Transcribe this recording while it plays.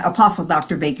Apostle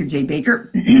Dr. Baker J.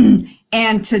 Baker.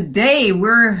 And today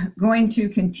we're going to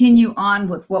continue on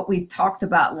with what we talked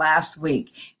about last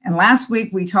week. And last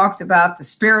week we talked about the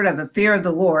spirit of the fear of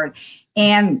the Lord.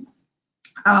 And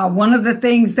one of the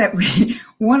things that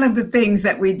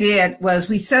we did was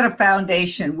we set a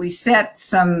foundation. We set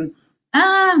some,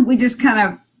 we just kind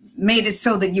of made it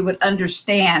so that you would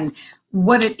understand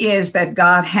what it is that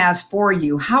God has for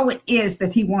you, how it is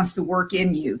that he wants to work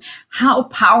in you, how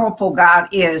powerful God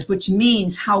is, which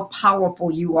means how powerful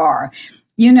you are.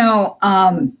 You know,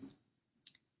 I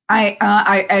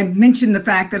mentioned the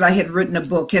fact that I had written a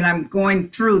book, and I'm going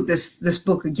through this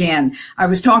book again. I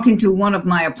was talking to one of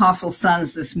my apostle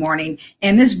sons this morning,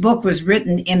 and this book was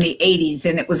written in the 80s,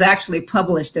 and it was actually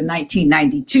published in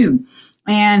 1992.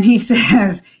 And he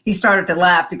says, he started to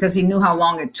laugh because he knew how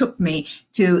long it took me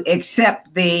to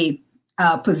accept the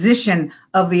position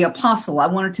of the apostle. I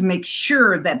wanted to make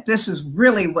sure that this is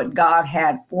really what God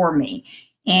had for me.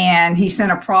 And he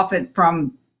sent a prophet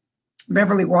from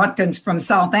Beverly Watkins from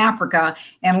South Africa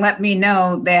and let me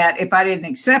know that if I didn't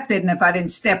accept it and if I didn't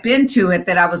step into it,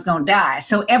 that I was going to die.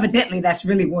 So evidently that's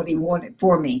really what he wanted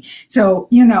for me. So,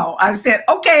 you know, I said,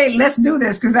 okay, let's do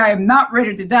this because I am not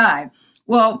ready to die.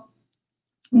 Well,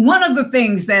 one of the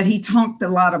things that he talked a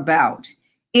lot about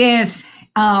is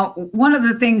one of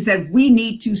the things that we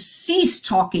need to cease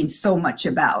talking so much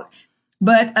about.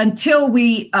 But until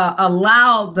we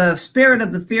allow the spirit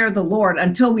of the fear of the Lord,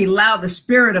 until we allow the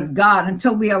Spirit of God,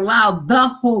 until we allow the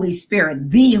Holy Spirit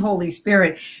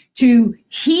to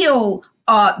heal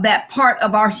that part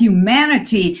of our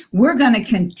humanity, we're going to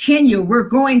continue. We're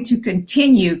going to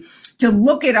continue to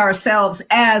look at ourselves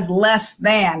as less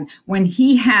than when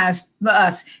he has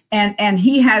us and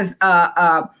he has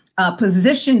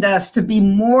positioned us to be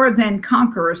more than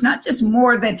conquerors, not just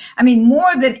more than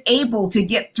able to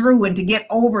get through and to get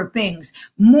over things,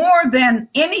 more than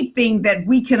anything that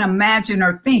we can imagine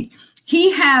or think.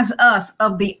 He has us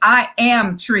of the I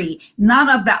am tree, not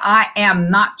of the I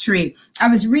am not tree. I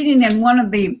was reading in one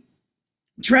of the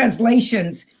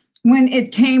translations when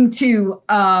it came to,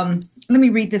 let me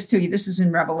read this to you. This is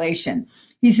in Revelation.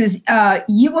 He says,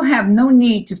 you will have no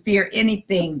need to fear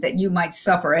anything that you might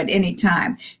suffer at any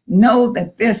time. Know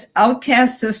that this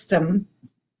outcast system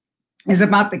is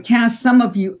about to cast some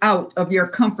of you out of your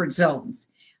comfort zones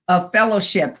of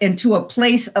fellowship into a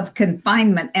place of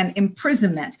confinement and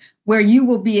imprisonment where you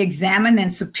will be examined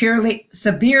and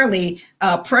severely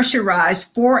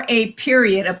pressurized for a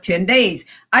period of 10 days.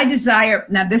 I desire,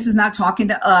 now this is not talking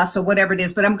to us or whatever it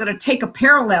is, but I'm going to take a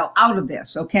parallel out of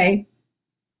this, okay?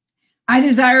 I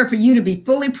desire for you to be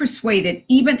fully persuaded,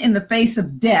 even in the face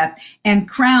of death, and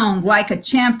crowned like a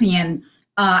champion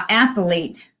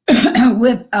athlete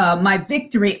with my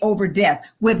victory over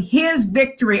death, with his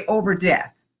victory over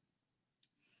death.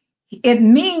 It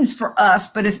means for us,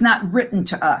 but it's not written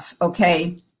to us,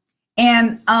 okay?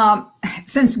 And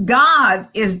since God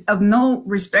is of no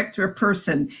respecter of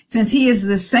person, since he is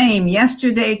the same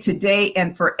yesterday, today,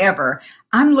 and forever,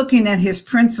 I'm looking at his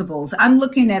principles. I'm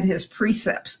looking at his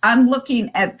precepts. I'm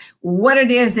looking at what it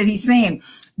is that he's saying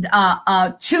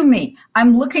to me.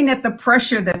 I'm looking at the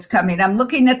pressure that's coming. I'm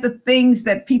looking at the things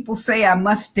that people say I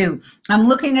must do. I'm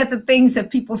looking at the things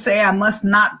that people say I must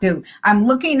not do. I'm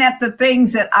looking at the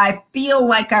things that I feel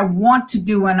like I want to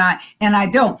do and I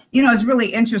don't. You know, it's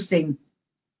really interesting.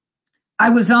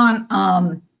 I was on,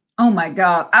 oh my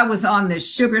God, I was on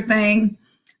this sugar thing.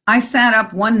 I sat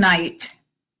up one night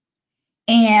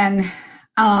and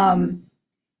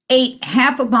ate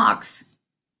half a box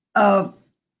of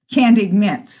candied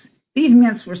mints. These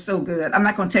mints were so good. I'm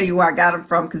not going to tell you where I got them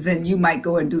from because then you might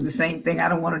go and do the same thing. I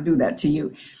don't want to do that to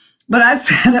you. But I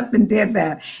sat up and did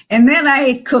that. And then I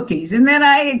ate cookies. And then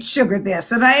I ate sugar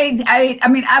this. And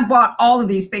I bought all of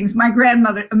these things. My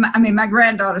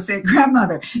granddaughter said,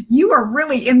 Grandmother, you are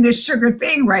really in this sugar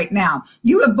thing right now.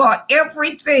 You have bought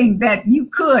everything that you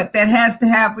could that has to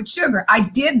have with sugar. I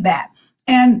did that.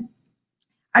 And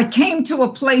I came to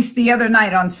a place the other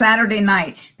night on Saturday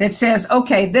night that says,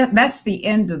 okay, that's the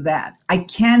end of that. I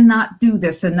cannot do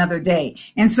this another day.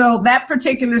 And so that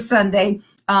particular Sunday,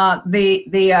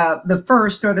 the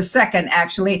first or the second,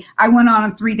 actually, I went on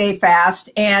a 3-day fast.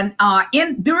 And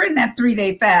during that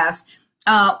 3-day fast,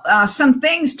 some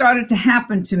things started to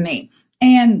happen to me.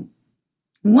 And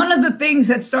one of the things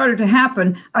that started to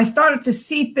happen, I started to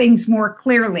see things more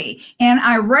clearly. And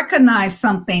I recognized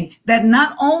something that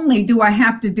not only do I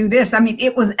have to do this,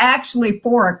 it was actually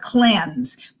for a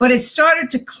cleanse, but it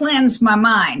started to cleanse my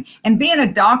mind. And being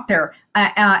a doctor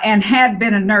and had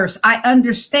been a nurse, I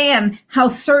understand how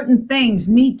certain things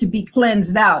need to be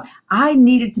cleansed out. I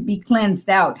needed to be cleansed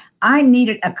out. I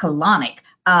needed a colonic.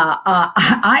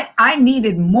 I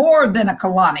needed more than a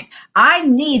colonic. I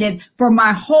needed for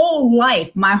my whole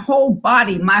life, my whole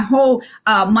body, my whole,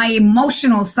 my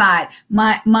emotional side,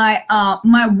 my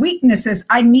weaknesses.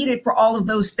 I needed for all of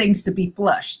those things to be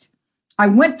flushed. I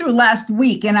went through last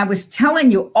week and I was telling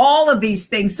you all of these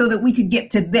things so that we could get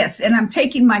to this. And I'm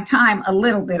taking my time a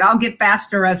little bit. I'll get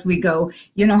faster as we go.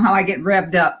 You know how I get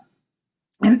revved up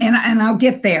and I'll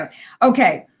get there.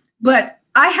 Okay. But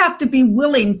I have to be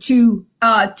willing to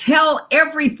tell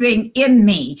everything in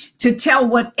me, to tell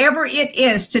whatever it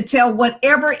is, to tell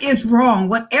whatever is wrong,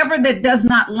 whatever that does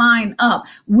not line up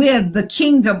with the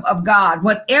kingdom of God,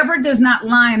 whatever does not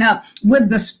line up with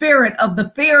the spirit of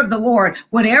the fear of the Lord,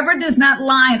 whatever does not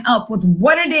line up with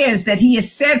what it is that he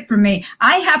has said for me.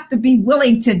 I have to be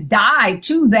willing to die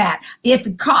to that. If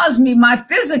it caused me my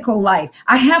physical life,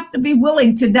 I have to be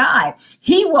willing to die.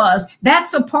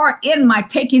 That's a part in my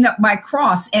taking up my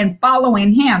cross and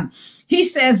following him. He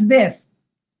says this,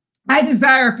 I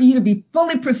desire for you to be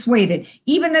fully persuaded,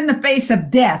 even in the face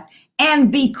of death,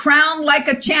 and be crowned like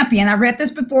a champion. I read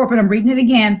this before, but I'm reading it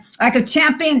again. Like a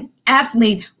champion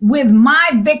athlete with my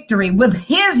victory, with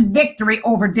his victory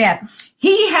over death.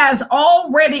 He has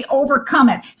already overcome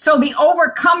it. So the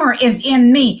overcomer is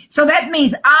in me. So that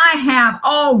means I have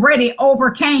already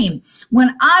overcame.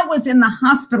 When I was in the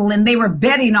hospital and they were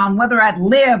betting on whether I'd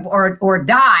live or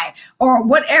die or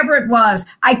whatever it was,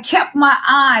 I kept my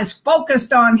eyes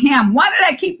focused on him. Why did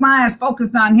I keep my eyes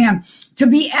focused on him? To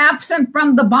be absent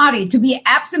from the body, to be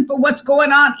absent from what's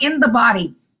going on in the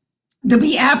body, to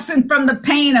be absent from the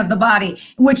pain of the body,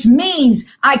 which means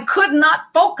I could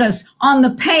not focus on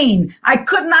the pain. I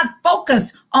could not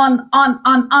focus on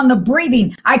the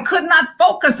breathing. I could not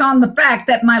focus on the fact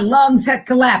that my lungs had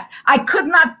collapsed. I could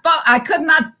not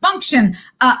function.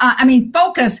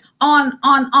 Focus on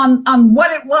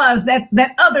what it was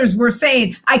that others were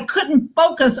saying. I couldn't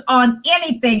focus on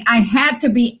anything. I had to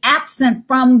be absent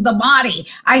from the body.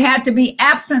 I had to be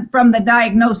absent from the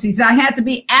diagnoses. I had to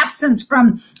be absent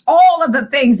from all of the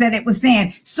things that it was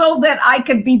saying so that I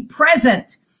could be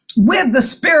present with the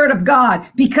Spirit of God,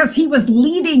 because he was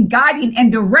leading, guiding,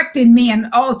 and directing me in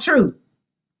all truth.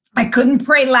 I couldn't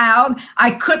pray loud.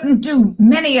 I couldn't do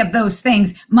many of those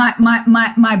things. My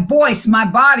voice, my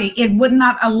body, it would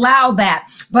not allow that.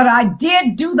 But I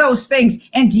did do those things.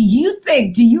 And do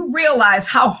you realize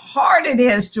how hard it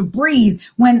is to breathe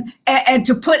and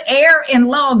to put air in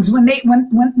lungs when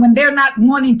they're not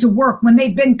wanting to work, when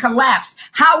they've been collapsed,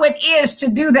 how it is to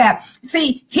do that?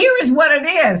 See, here is what it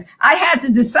is. I had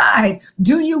to decide,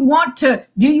 do you want to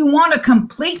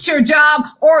complete your job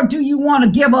or do you want to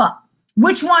give up?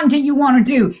 Which one do you want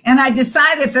to do? And I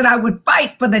decided that I would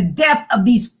fight for the death of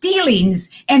these feelings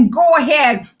and go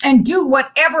ahead and do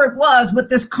whatever it was with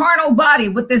this carnal body,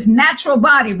 with this natural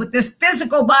body, with this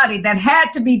physical body that had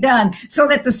to be done so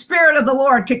that the Spirit of the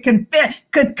Lord could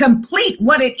complete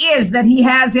what it is that he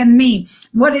has in me,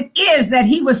 what it is that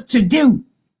he was to do.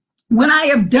 When I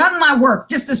have done my work,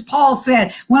 just as Paul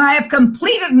said, when I have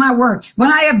completed my work,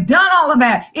 when I have done all of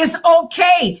that, it's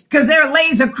okay, because there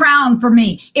lays a crown for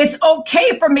me. It's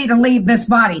okay for me to leave this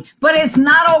body, but it's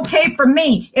not okay for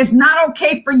me. It's not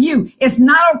okay for you. It's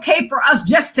not okay for us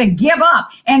just to give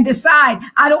up and decide,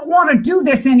 I don't want to do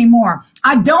this anymore.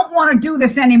 I don't want to do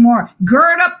this anymore.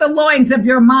 Gird up the loins of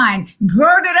your mind.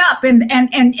 Gird it up and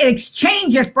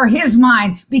exchange it for his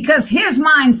mind, because his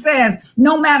mind says,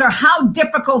 no matter how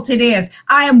difficult it is,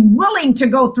 I am willing to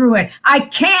go through it. I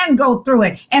can go through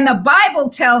it. And the Bible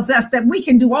tells us that we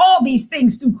can do all these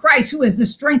things through Christ, who is the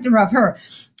strengthener of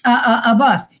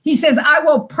us. He says, I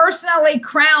will personally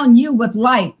crown you with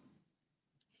life.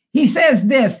 He says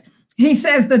this. He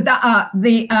says the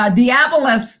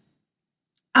diabolus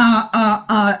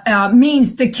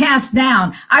means to cast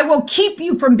down. I will keep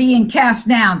you from being cast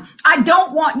down. I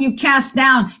don't want you cast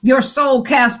down, your soul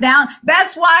cast down.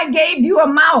 That's why I gave you a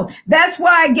mouth. That's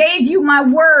why I gave you my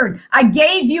word. I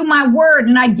gave you my word,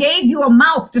 and I gave you a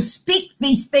mouth to speak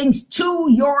these things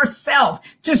to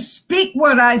yourself, to speak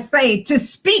what I say, to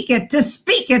speak it, to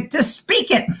speak it, to speak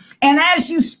it. And as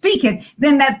you speak it,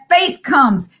 then that faith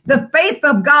comes. The faith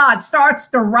of God starts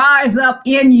to rise up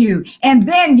in you. And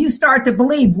then you start to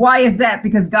believe. Why is that?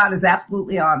 Because God is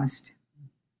absolutely honest.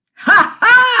 Ha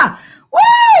ha!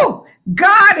 Woo!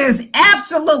 God is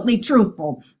absolutely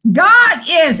truthful. God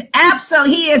is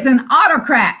he is an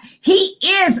autocrat. He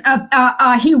is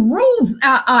he rules,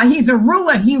 he's a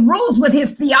ruler. He rules with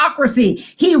his theocracy.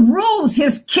 He rules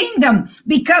his kingdom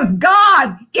because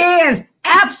God is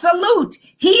absolute.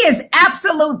 He is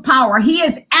absolute power. He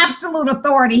is absolute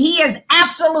authority. He is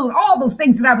absolute, all those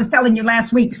things that I was telling you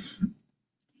last week.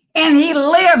 And he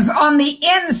lives on the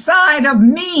inside of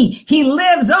me. He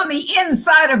lives on the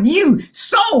inside of you.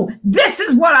 So this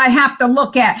is what I have to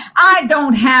look at. I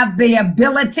don't have the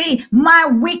ability. My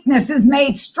weakness is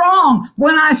made strong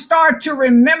when I start to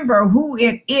remember who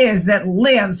it is that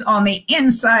lives on the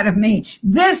inside of me.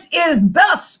 This is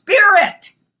the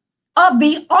Spirit of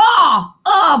the awe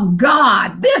of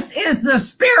God. This is the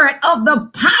spirit of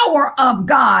the power of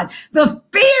God, the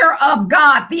fear of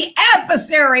God, the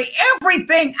adversary,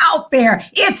 everything out there.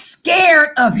 It's scared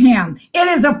of him. It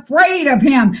is afraid of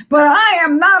him, but I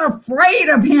am not afraid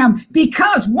of him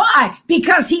because why?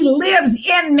 Because he lives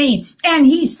in me and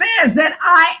he says that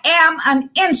I am an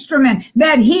instrument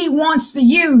that he wants to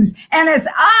use. And as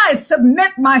I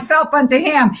submit myself unto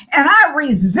him and I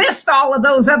resist all of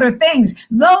those other things,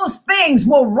 those things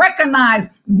will recognize,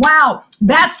 wow,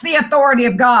 that's the authority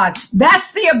of God.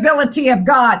 That's the ability of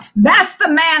God. That's the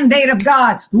mandate of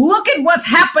God. Look at what's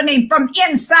happening from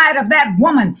inside of that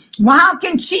woman. Well, how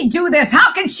can she do this?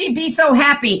 How can she be so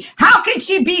happy? How can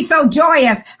she be so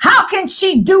joyous? How can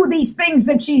she do these things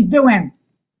that she's doing?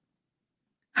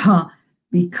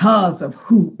 Because of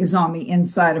who is on the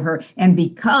inside of her and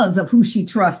because of who she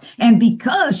trusts and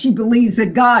because she believes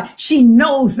that God, she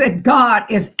knows that God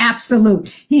is absolute.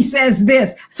 He says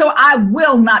this, so I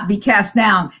will not be cast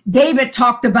down. David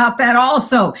talked about that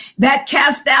also. That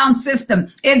cast down system,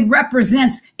 it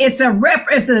represents, it's a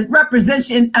representation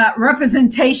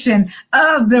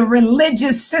of the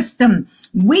religious system.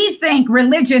 We think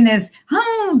religion is,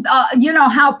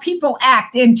 how people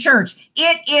act in church.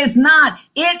 It is not.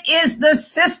 It is the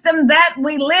system that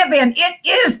we live in. It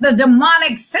is the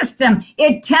demonic system.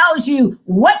 It tells you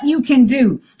what you can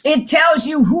do. It tells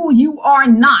you who you are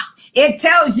not. It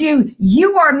tells you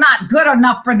you are not good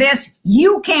enough for this.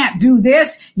 You can't do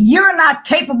this. You're not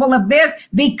capable of this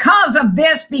because of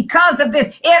this, because of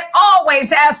this. It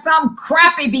always has some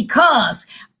crappy because.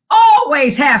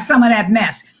 Always have some of that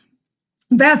mess.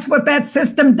 That's what that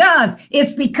system does.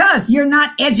 It's because you're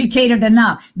not educated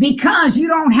enough, because you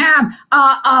don't have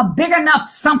big enough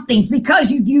somethings,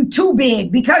 because you too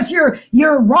big, because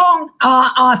you're wrong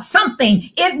something.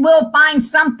 It will find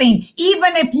something.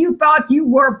 Even if you thought you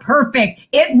were perfect,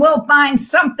 it will find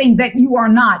something that you are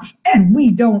not. And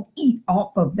we don't eat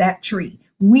off of that tree.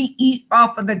 We eat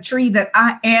off of the tree that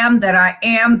I am, that I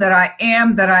am, that I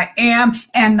am, that I am.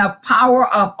 And the power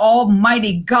of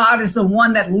Almighty God is the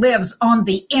one that lives on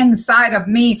the inside of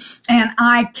me. And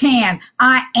I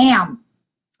am.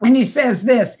 And he says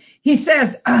this, he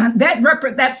says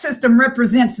that system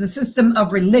represents the system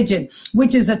of religion,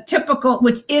 which is the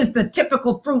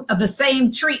typical fruit of the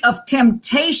same tree of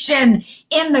temptation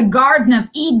in the Garden of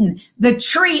Eden, the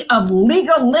tree of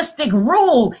legalistic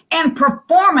rule and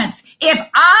performance. If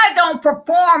I don't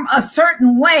perform a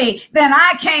certain way, then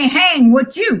I can't hang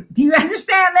with you. Do you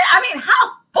understand that? I mean,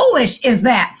 how foolish is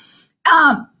that?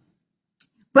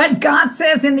 But God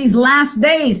says in these last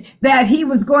days that he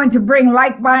was going to bring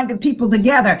like-minded people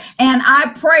together. And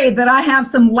I pray that I have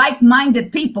some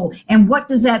like-minded people. And what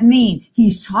does that mean?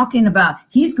 He's talking about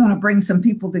he's going to bring some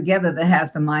people together that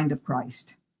has the mind of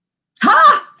Christ.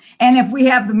 And if we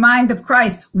have the mind of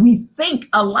Christ, we think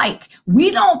alike.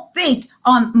 We don't think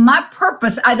on my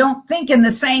purpose. I don't think in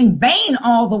the same vein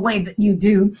all the way that you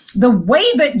do, the way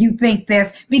that you think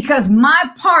this, because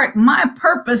my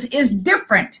purpose is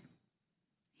different.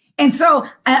 And so,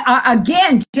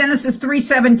 again, Genesis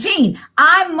 3:17,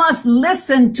 I must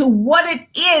listen to what it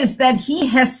is that he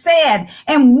has said.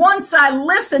 And once I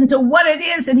listen to what it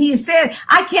is that he has said,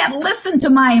 I can't listen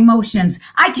to my emotions.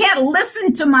 I can't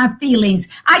listen to my feelings.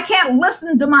 I can't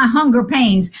listen to my hunger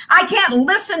pains. I can't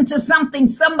listen to something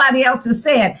somebody else has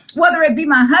said, whether it be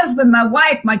my husband, my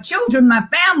wife, my children, my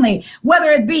family,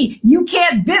 whether it be, you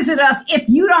can't visit us if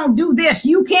you don't do this.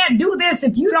 You can't do this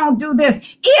if you don't do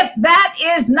this. If that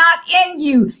is not in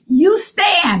you, you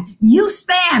stand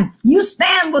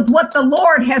with what the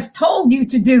Lord has told you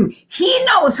to do. He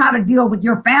knows how to deal with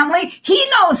your family. He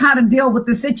knows how to deal with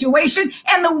the situation.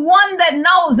 And the one that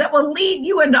knows that will lead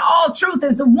you into all truth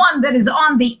is the one that is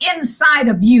on the inside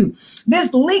of you.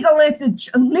 This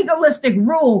legalistic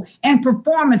rule and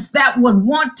performance that would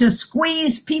want to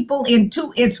squeeze people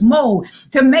into its mold,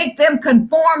 to make them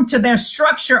conform to their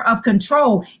structure of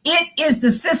control. It is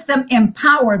the system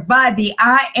empowered by the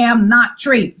I am not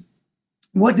tree.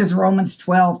 What does Romans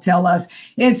 12 tell us?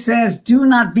 It says, do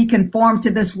not be conformed to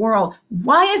this world.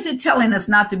 Why is it telling us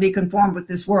not to be conformed with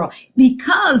this world?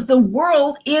 Because the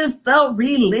world is the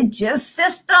religious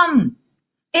system.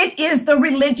 It is the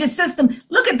religious system.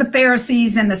 Look at the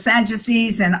Pharisees and the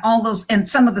Sadducees and all those, and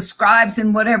some of the scribes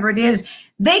and whatever it is.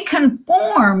 They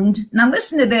conformed. Now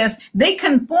listen to this. They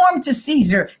conformed to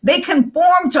Caesar. They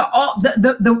conformed to all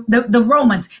the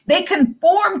Romans. They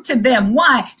conformed to them.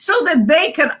 Why? So that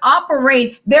they could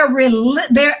operate their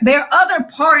other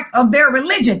part of their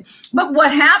religion. But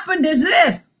what happened is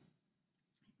this.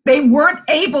 They weren't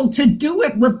able to do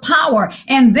it with power.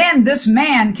 And then this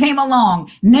man came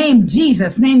along named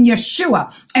Jesus, named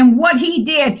Yeshua. And what he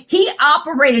did, he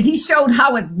operated. He showed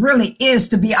how it really is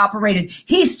to be operated.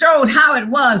 He showed how it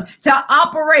was to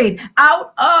operate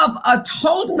out of a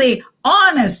totally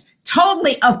honest,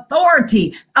 totally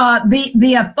authority,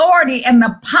 the authority and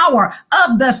the power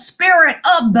of the spirit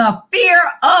of the fear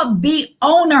of the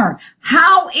owner,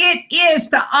 how it is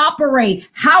to operate,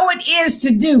 how it is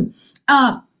to do,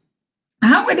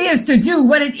 how it is to do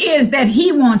what it is that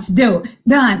he wants done.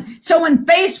 So when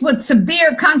faced with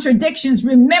severe contradictions,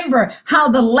 remember how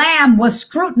the lamb was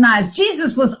scrutinized.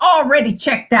 Jesus was already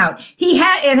checked out.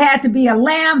 It had to be a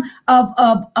lamb of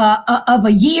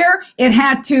a year. It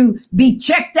had to be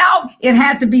checked out. It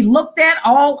had to be looked at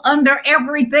all under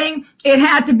everything. It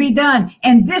had to be done.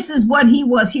 And this is what he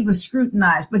was. He was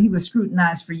scrutinized, but he was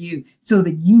scrutinized for you so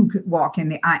that you could walk in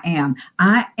the I am.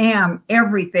 I am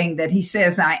everything that he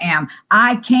says I am.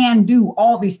 I can do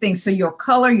all these things. So your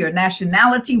color, your nationality,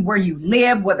 where you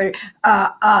live, whether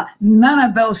none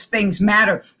of those things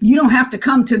matter. You don't have to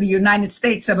come to the United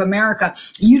States of America.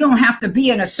 You don't have to be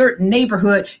in a certain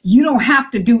neighborhood. You don't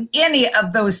have to do any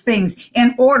of those things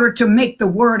in order to make the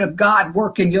word of God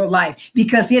work in your life,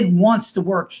 because it wants to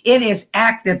work. It is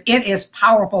active. It is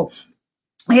powerful.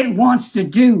 It wants to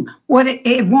do what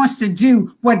it wants to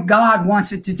do, what God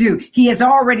wants it to do. He has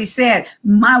already said,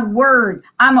 my word,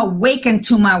 I'm awakened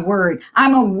to my word.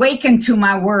 I'm awakened to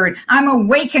my word. I'm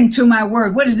awakened to my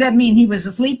word. What does that mean? He was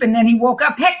asleep and then he woke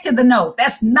up? Heck to the no.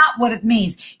 That's not what it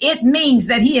means. It means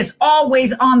that he is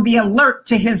always on the alert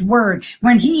to his word.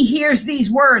 When he hears these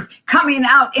words coming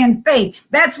out in faith,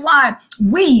 that's why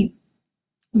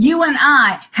you and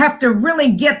I have to really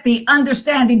get the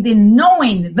understanding, the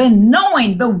knowing,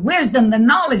 the wisdom, the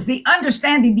knowledge, the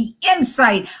understanding, the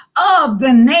insight of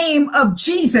the name of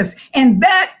Jesus. And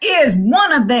that is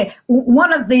one of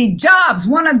the jobs,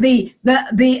 one of the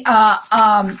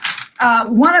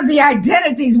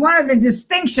identities, one of the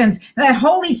distinctions that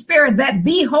Holy Spirit, that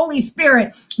the Holy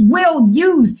Spirit will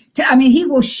use he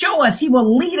will show us, he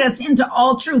will lead us into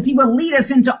all truth. He will lead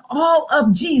us into all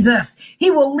of Jesus.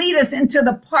 He will lead us into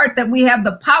the part that we have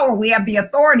the power, we have the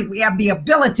authority, we have the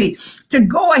ability to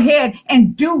go ahead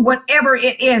and do whatever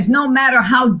it is, no matter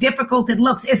how difficult it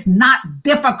looks. It's not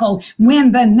difficult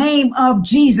when the name of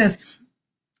Jesus.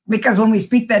 Because when we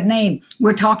speak that name,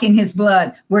 we're talking his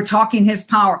blood, we're talking his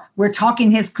power, we're talking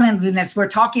his cleanliness, we're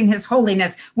talking his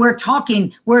holiness, we're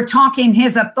talking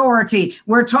his authority,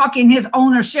 we're talking his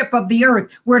ownership of the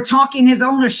earth, we're talking his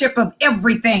ownership of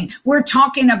everything, we're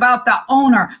talking about the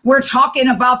owner, we're talking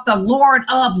about the Lord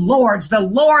of Lords, the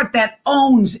Lord that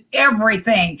owns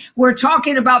everything, we're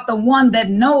talking about the one that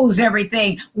knows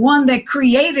everything, one that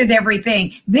created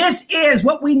everything. This is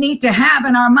what we need to have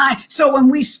in our mind. So when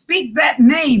we speak that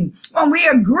name, when we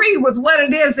agree with what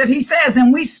it is that he says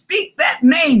and we speak that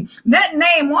name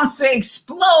wants to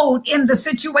explode in the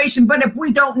situation. But if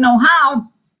we don't know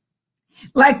how,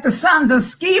 like the sons of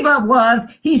Sceva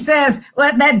was, he says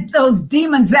that those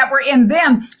demons that were in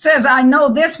them says, I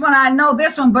know this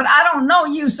one, but I don't know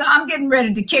you. So I'm getting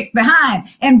ready to kick behind.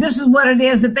 And this is what it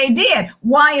is that they did.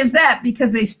 Why is that?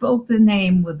 Because they spoke the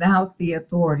name without the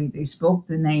authority. They spoke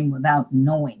the name without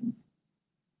knowing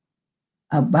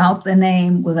about the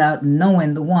name, without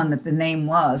knowing the one that the name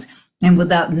was, and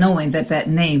without knowing that that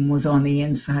name was on the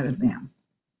inside of them.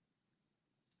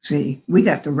 See, we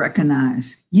got to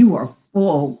recognize you are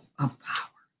full of power.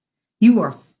 You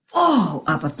are full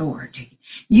of authority.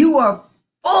 You are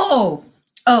full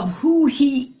of who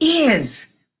he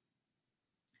is.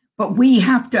 But we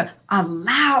have to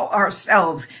allow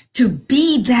ourselves to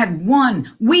be that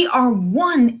one. We are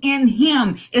one in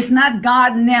him. It's not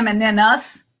God and them and then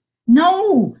us.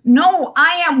 No,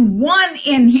 I am one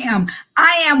in him.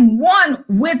 I am one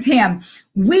with him.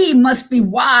 We must be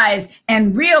wise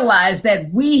and realize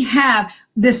that we have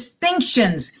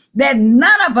distinctions, that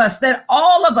none of us, that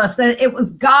all of us, that it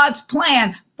was God's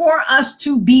plan for us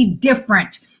to be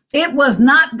different. It was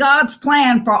not God's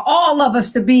plan for all of us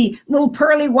to be little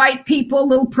pearly white people,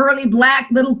 little pearly black,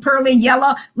 little pearly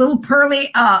yellow, little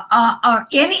pearly,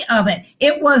 any of it.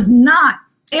 It was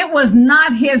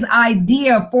not his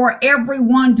idea for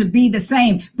everyone to be the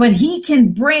same, but he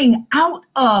brought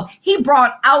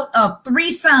out of 3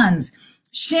 sons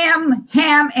Shem,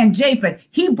 Ham, and Japheth.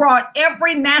 He brought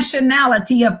every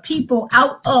nationality of people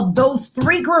out of those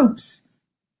three groups,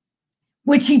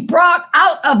 which he brought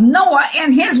out of Noah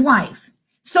and his wife.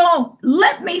 So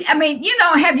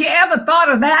have you ever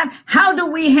thought of that? How do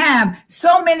we have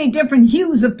so many different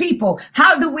hues of people?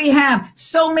 How do we have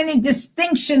so many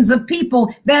distinctions of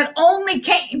people that only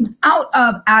came out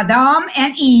of Adam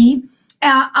and Eve,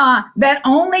 that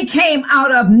only came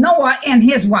out of Noah and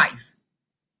his wife?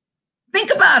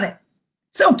 Think about it.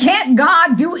 So can't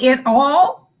God do it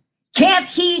all? Can't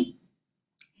he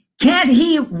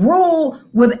rule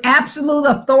with absolute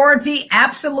authority,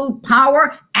 absolute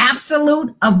power,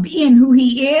 absolute of being who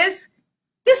he is?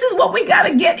 This is what we got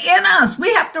to get in us.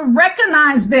 We have to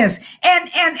recognize this,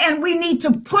 and we need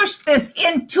to push this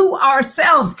into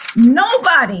ourselves.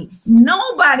 Nobody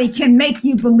can make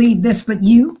you believe this but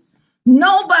you.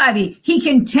 Nobody. He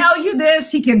can tell you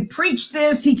this. He can preach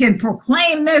this. He can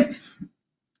proclaim this.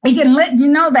 He can let you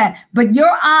know that, but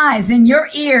your eyes and your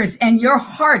ears and your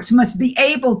hearts must be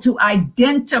able to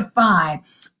identify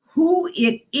who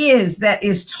it is that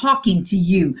is talking to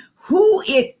you, who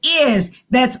it is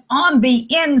that's on the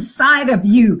inside of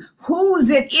you,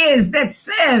 whose it is that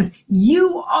says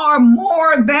you are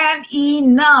more than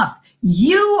enough.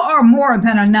 You are more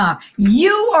than enough.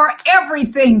 You are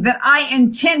everything that I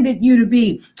intended you to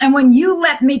be. And when you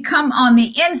let me come on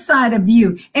the inside of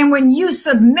you, and when you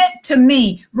submit to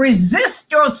me, resist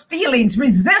those feelings,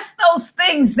 resist those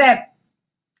things that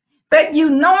you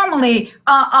normally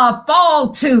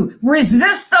fall to,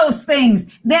 resist those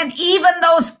things, then even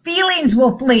those feelings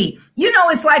will flee. You know,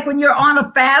 it's like when you're on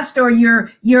a fast, or you're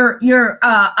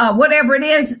whatever it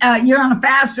is, you're on a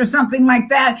fast or something like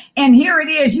that. And here it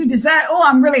is, you decide, oh,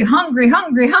 I'm really hungry.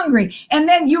 And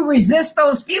then you resist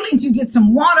those feelings. You get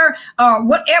some water or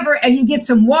whatever, and you get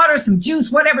some water, some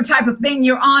juice, whatever type of thing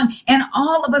you're on. And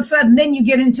all of a sudden, then you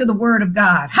get into the word of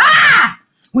God. Ha!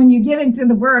 When you get into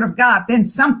the word of God, then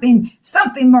something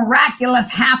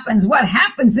miraculous happens. What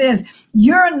happens is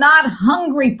you're not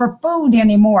hungry for food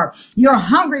anymore. You're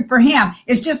hungry for him.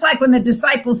 It's just like when the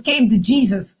disciples came to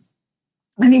Jesus,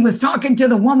 and he was talking to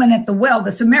the woman at the well,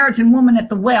 the Samaritan woman at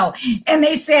the well. And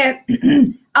they said,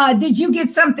 did you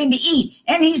get something to eat?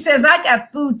 And he says, I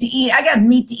got food to eat. I got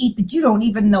meat to eat that you don't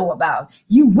even know about.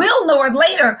 You will know it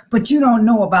later, but you don't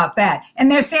know about that.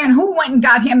 And they're saying, who went and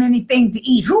got him anything to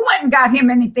eat? Who went and got him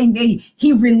anything to eat?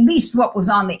 He released what was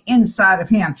on the inside of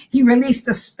him. He released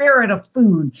the spirit of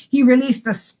food. He released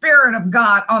the spirit of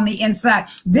God on the inside.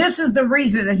 This is the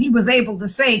reason that he was able to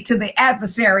say to the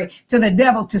adversary, to the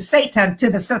devil, to Satan, to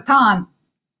the Satan,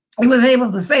 he was able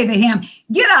to say to him,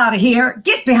 get out of here,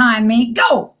 get behind me,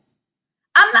 go.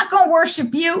 I'm not going to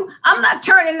worship you. I'm not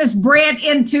turning this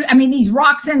these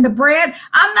rocks into bread.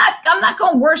 I'm not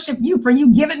going to worship you for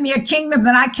you giving me a kingdom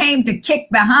that I came to kick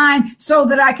behind so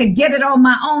that I could get it on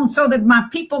my own, so that my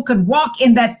people could walk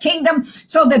in that kingdom,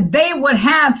 so that they would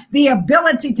have the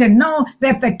ability to know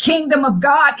that the kingdom of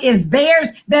God is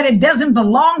theirs, that it doesn't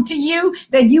belong to you,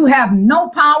 that you have no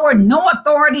power, no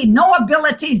authority, no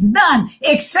abilities, none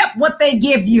except what they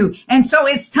give you. And so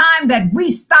it's time that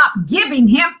we stop giving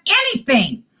him anything.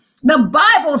 The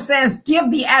Bible says,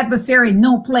 give the adversary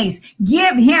no place.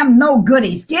 Give him no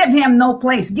goodies. Give him no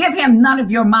place. Give him none of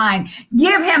your mind.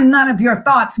 Give him none of your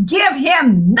thoughts. Give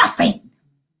him nothing.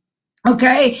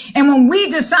 Okay? And when we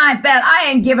decide that,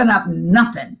 I ain't giving up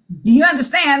nothing. Do you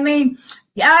understand me?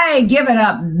 I ain't giving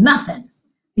up nothing.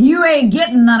 You ain't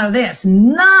getting none of this.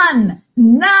 None.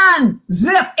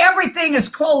 Zip. Everything is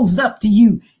closed up to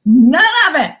you. None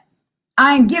of it.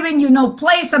 I ain't giving you no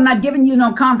place. I'm not giving you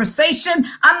no conversation.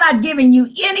 I'm not giving you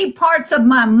any parts of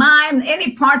my mind,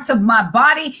 any parts of my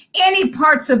body, any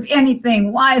parts of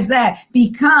anything. Why is that?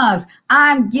 Because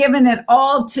I'm giving it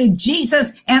all to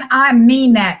Jesus, and I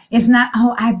mean that. It's not,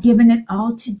 oh, I've given it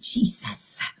all to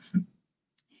Jesus.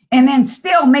 And then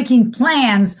still making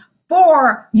plans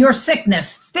for your sickness,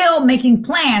 still making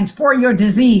plans for your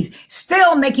disease,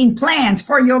 still making plans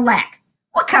for your lack.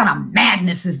 What kind of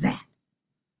madness is that?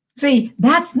 See,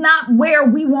 that's not where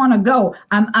we want to go.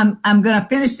 I'm going to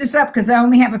finish this up because I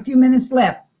only have a few minutes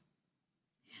left.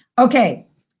 Okay.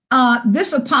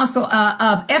 This apostle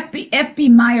of F.B.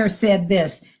 Meyer said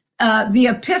this, the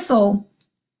epistle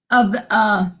of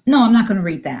no, I'm not going to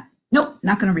read that. Nope,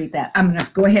 not going to read that. I'm going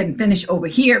to go ahead and finish over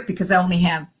here because I only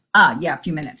have, a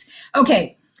few minutes.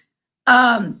 Okay.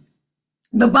 The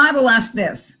Bible asks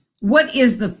this, what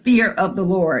is the fear of the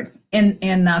Lord?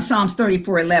 In Psalms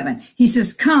 34:11, he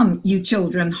says, come, you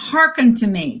children, hearken to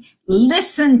me,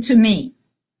 listen to me,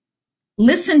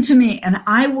 and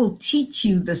I will teach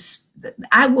you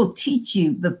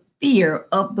the fear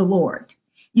of the Lord.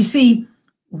 You see,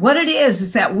 What it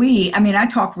is that I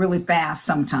talk really fast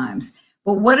sometimes,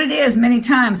 but what it is, many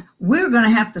times, we're going to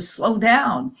have to slow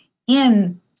down.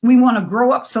 We want to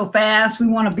grow up so fast. We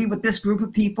want to be with this group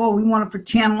of people. We want to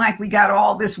pretend like we got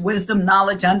all this wisdom,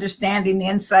 knowledge, understanding,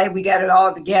 insight. We got it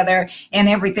all together and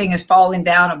everything is falling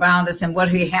down around us. And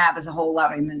what we have is a whole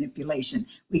lot of manipulation.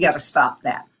 We got to stop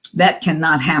that. That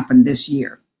cannot happen this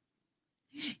year.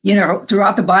 You know,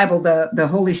 throughout the Bible, the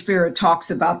Holy Spirit talks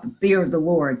about the fear of the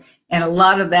Lord. And a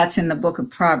lot of that's in the book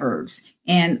of Proverbs.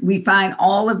 And we find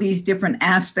all of these different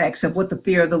aspects of what the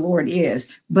fear of the Lord is.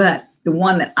 But the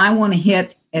one that I want to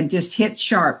hit and just hit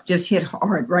sharp, just hit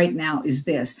hard right now is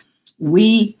this.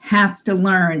 We have to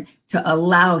learn to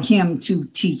allow him to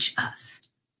teach us.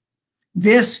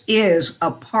 This is a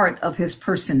part of his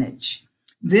personage.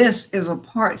 This is a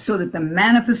part so that the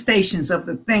manifestations of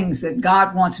the things that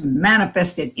God wants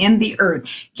manifested in the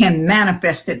earth can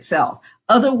manifest itself.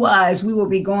 Otherwise, we will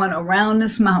be going around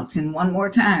this mountain one more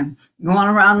time, going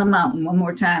around the mountain one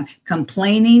more time,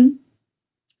 complaining.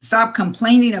 Stop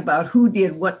complaining about who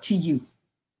did what to you.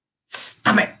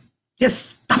 Stop it.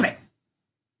 Just stop it.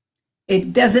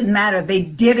 It doesn't matter. They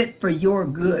did it for your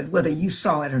good, whether you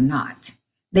saw it or not.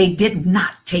 They did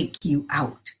not take you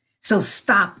out. So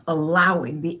stop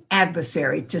allowing the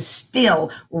adversary to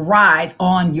still ride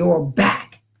on your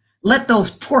back. Let those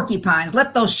porcupines,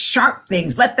 let those sharp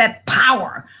things, let that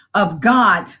power of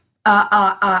God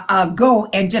go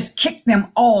and just kick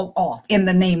them all off in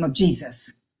the name of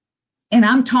Jesus. And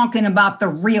I'm talking about the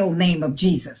real name of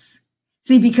Jesus.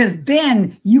 See, because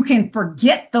then you can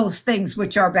forget those things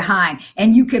which are behind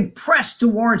and you can press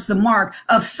towards the mark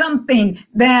of something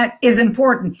that is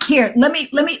important. Here, let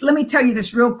me tell you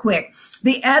this real quick.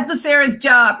 The adversary's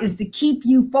job is to keep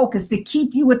you focused, to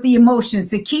keep you with the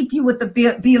emotions, to keep you with the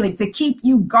feelings, to keep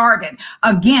you guarded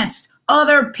against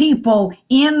other people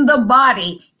in the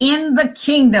body, in the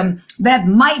kingdom that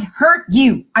might hurt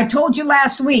you. I told you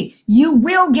last week, you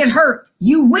will get hurt.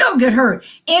 You will get hurt.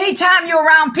 Anytime you're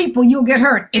around people, you'll get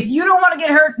hurt. If you don't want to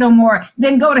get hurt no more,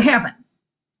 then go to heaven.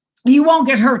 You won't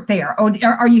get hurt there. Or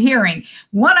are you hearing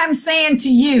what I'm saying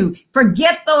to you?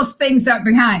 Forget those things that are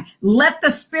behind. Let the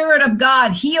Spirit of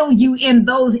God heal you in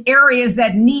those areas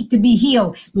that need to be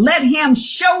healed. Let him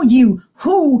show you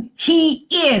who he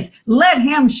is. Let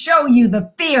him show you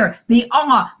the fear, the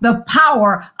awe, the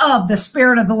power of the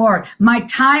Spirit of the Lord. My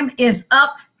time is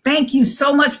up. Thank you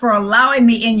so much for allowing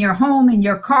me in your home, in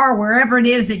your car, wherever it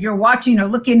is that you're watching or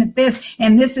looking at this.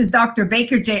 And this is Dr.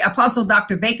 Baker J, Apostle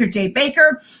Dr. Baker J.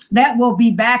 Baker. That will be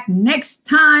back next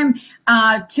time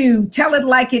to tell it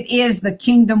like it is, the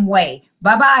kingdom way.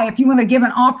 Bye-bye. If you want to give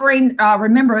an offering,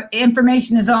 remember,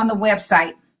 information is on the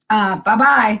website.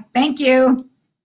 Bye-bye. Thank you.